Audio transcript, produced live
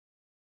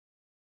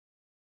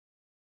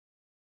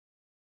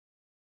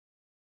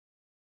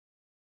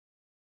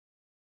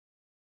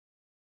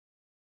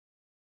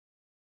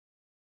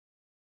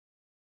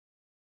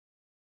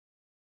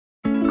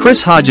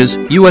Chris Hodges,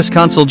 U.S.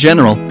 Consul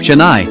General,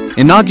 Chennai,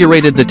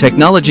 inaugurated the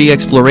Technology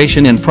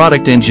Exploration and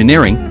Product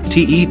Engineering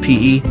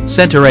 (TEPE)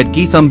 Center at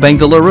GITAM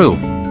Bengaluru.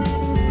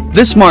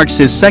 This marks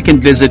his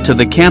second visit to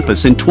the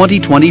campus in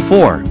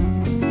 2024.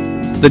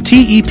 The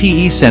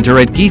TEPE Center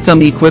at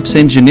GITAM equips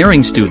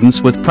engineering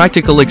students with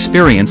practical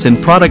experience in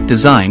product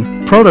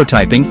design,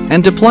 prototyping,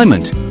 and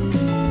deployment.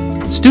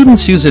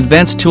 Students use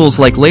advanced tools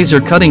like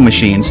laser cutting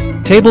machines,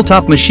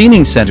 tabletop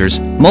machining centers,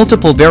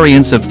 multiple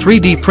variants of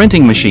 3D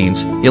printing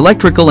machines,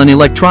 electrical and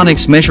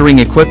electronics measuring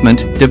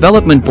equipment,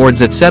 development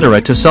boards, etc.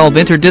 to solve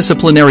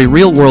interdisciplinary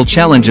real-world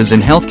challenges in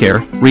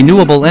healthcare,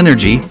 renewable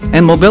energy,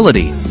 and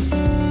mobility.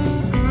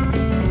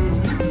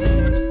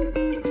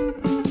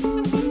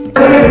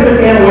 What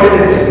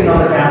is existing on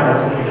the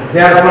campus? They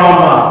are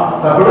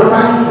from computer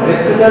science,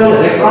 electrical,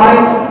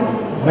 electronics,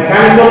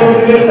 mechanical,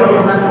 civil,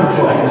 computer science, and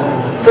so on.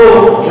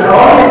 So, when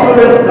all the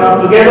students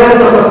come together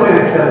in the first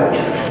year itself,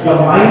 your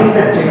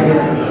mindset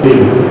changes.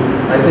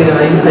 I think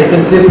I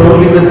can say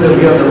proudly that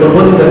we are number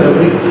one in the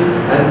country,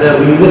 and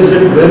we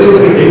invested very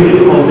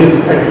heavily on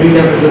this at 3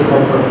 campuses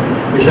of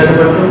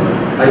Visakhapatnam,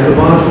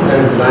 Hyderabad,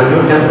 and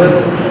Bangalore campus.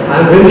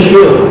 I am very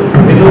sure,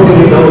 without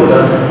any doubt,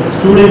 that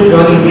students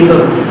joining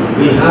GITAM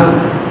will have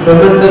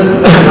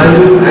tremendous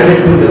value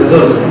added to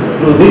themselves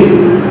through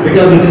this,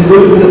 because it is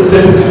going to be the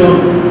stepping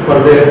stone for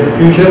their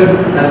future.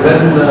 And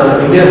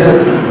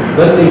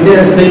when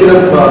India has taken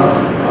up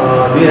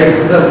the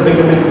access of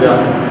becoming the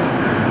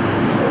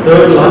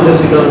third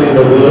largest economy in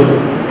the world.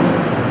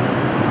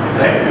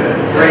 Right, good,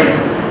 great.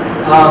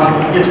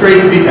 It's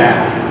great to be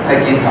back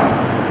at GITAM.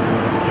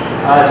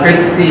 It's great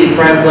to see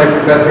friends like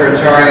Professor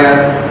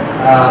Acharya,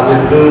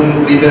 with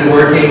whom we've been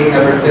working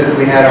ever since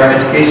we had our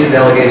education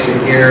delegation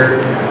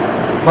here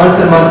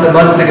months and months and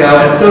months ago,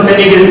 and so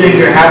many good things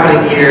are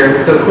happening here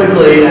so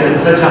quickly and in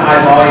such a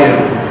high volume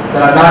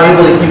that I'm not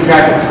able to keep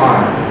track of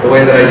time the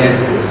way that I used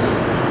to.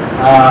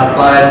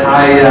 But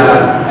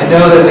I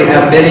know that we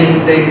have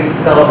many things to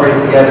celebrate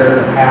together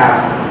in the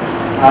past,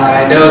 and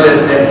I know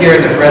that here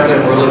in the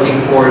present we're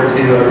looking forward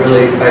to a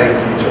really exciting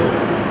future.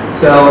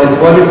 So it's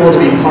wonderful to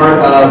be part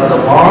of the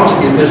launch,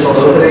 the official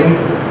opening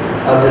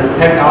of this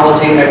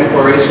Technology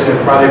Exploration and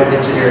Product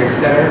Engineering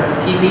Center,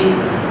 TEPE,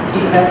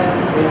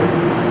 maybe?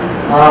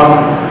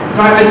 So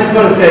I just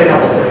want to say a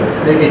couple things,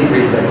 maybe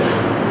 3 things.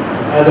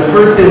 The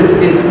first is,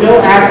 it's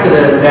no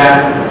accident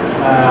that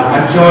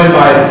I'm joined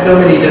by so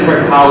many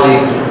different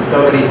colleagues from so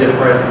many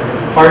different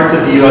parts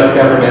of the U.S.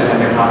 government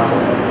and the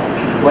consulate.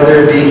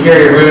 Whether it be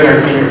Carrie Roon, our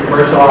senior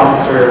commercial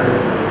officer,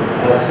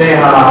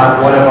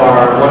 Sneha, one of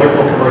our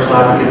wonderful commercial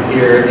advocates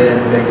here in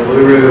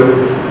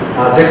Bengaluru,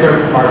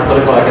 Vikram from our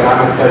political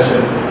economics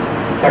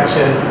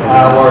section,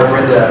 or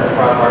Brenda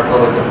from our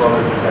public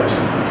diplomacy section.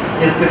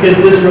 It's because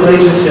this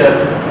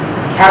relationship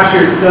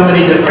captures so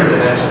many different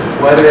dimensions,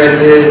 whether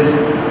it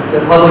is the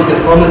public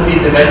diplomacy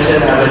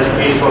dimension of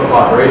educational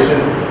collaboration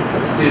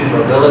and student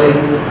mobility.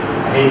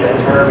 I hate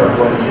that term, but I'm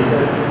going to use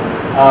it.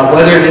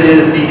 Whether it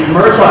is the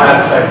commercial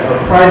aspect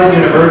of a private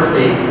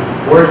university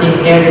working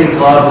hand in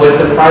glove with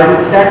the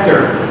private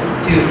sector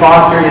to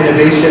foster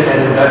innovation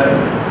and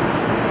investment.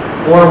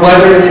 Or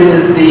whether it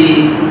is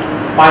the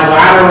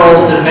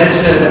bilateral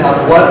dimension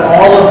of what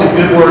all of the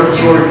good work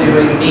you are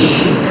doing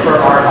means for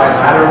our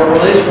bilateral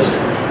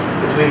relationship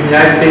between the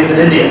United States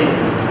and India,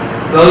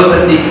 both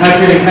at the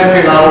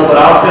country-to-country level, but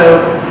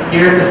also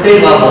here at the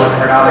state level in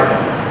Karnataka.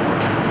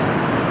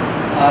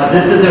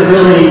 This is a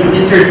really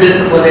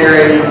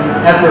interdisciplinary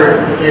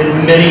effort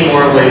in many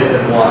more ways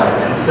than one,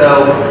 and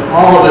so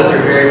all of us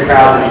are very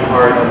proud to be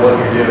part of what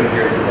you're doing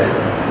here today.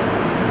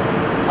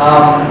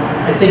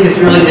 I think it's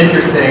really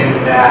interesting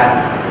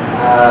that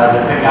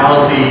the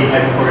Technology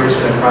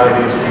Exploration and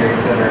Product Engineering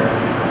Center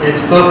is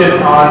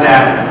focused on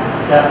that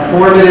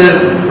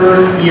formative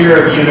first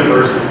year of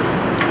university.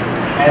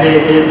 And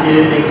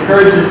it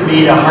encourages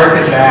me to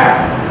harken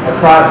back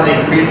across an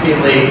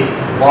increasingly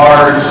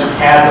large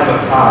chasm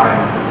of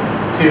time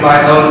to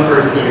my own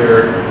first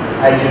year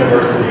at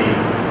university,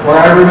 where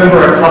I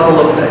remember a couple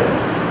of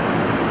things.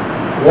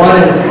 One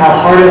is how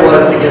hard it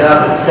was to get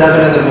up at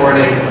 7 in the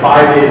morning,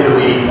 5 days a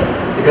week,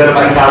 to go to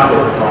my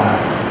calculus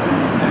class.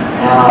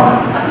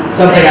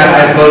 Something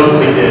I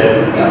mostly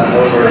did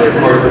over the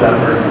course of that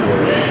first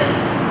year.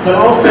 But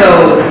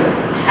also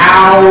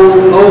how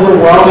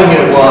overwhelming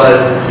it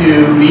was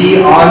to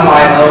be on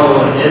my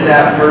own in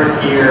that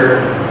first year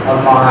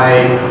of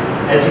my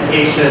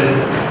education,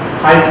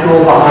 high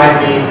school behind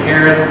me,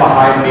 parents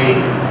behind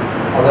me,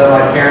 although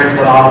my parents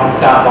would often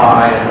stop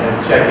by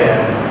and check in,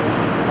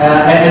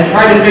 and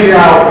trying to figure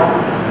out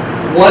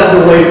what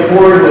the way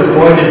forward was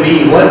going to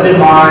be. What did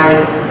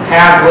my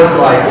path look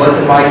like? What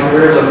did my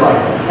career look like?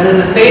 And at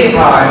the same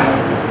time,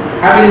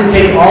 having to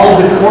take all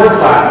of the core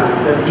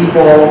classes that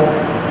people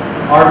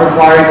are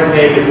required to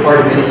take as part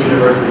of any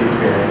university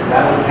experience.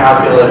 That was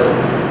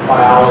calculus,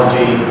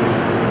 biology,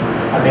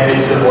 I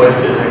managed to avoid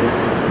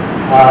physics,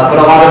 but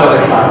a lot of other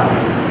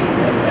classes.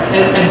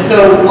 And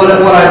so what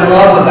I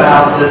love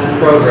about this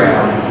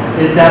program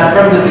is that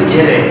from the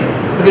beginning,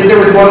 because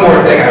there was one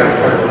more thing I was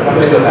covered with. I'm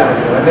going to go back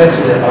to it. I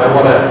mentioned it, but I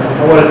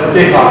want to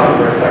stick on it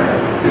for a second.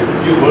 A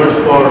few words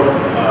for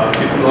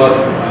people who are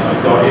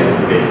the audience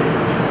today.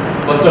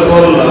 First of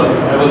all,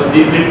 I was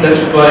deeply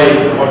touched by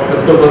what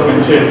Christopher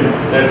mentioned,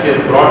 that he has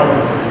brought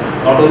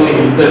not only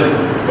himself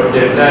but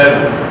the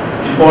entire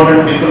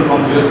important people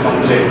from US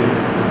Consulate.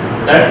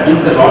 That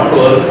means a lot to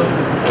us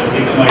as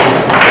GITAMites.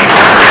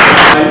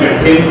 I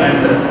met him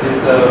and his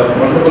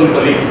wonderful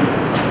colleagues.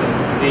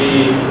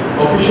 The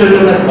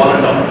officialdom has fallen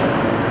down.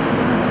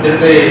 There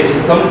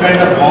is some kind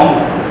of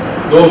warmth,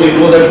 though we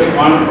know that we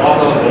can't cross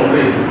our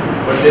boundaries,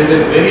 but there is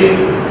a very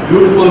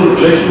beautiful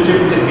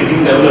relationship that is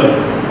getting developed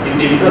in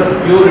the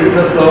pure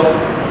interest of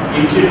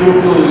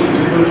institute to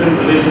institution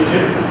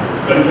relationship,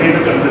 country to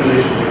country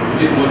relationship,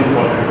 which is more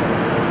important.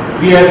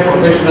 We as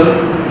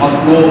professionals must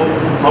know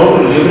how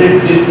to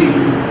leverage these things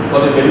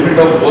for the benefit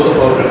of both of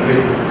our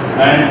countries.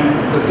 And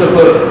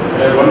Christopher,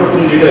 a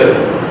wonderful leader,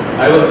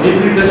 I was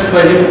deeply touched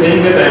by him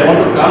saying that I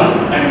want to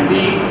come and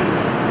see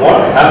what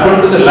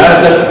happened to the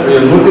lab that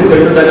MURTI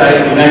Centre that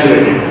I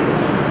inaugurated.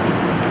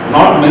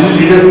 Not many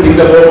leaders think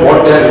about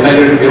what they have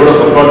inaugurated. They would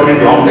have forgotten it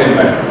long time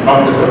back,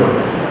 not Christopher.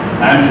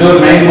 I am sure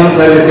 9 months,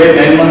 as I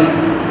said, 9 months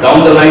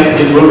down the line,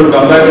 he is going to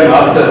come back and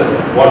ask us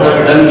what have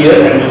we done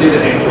here and which is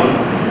the next one.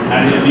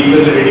 And he will be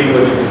eagerly waiting for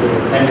you.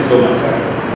 Thank you so much.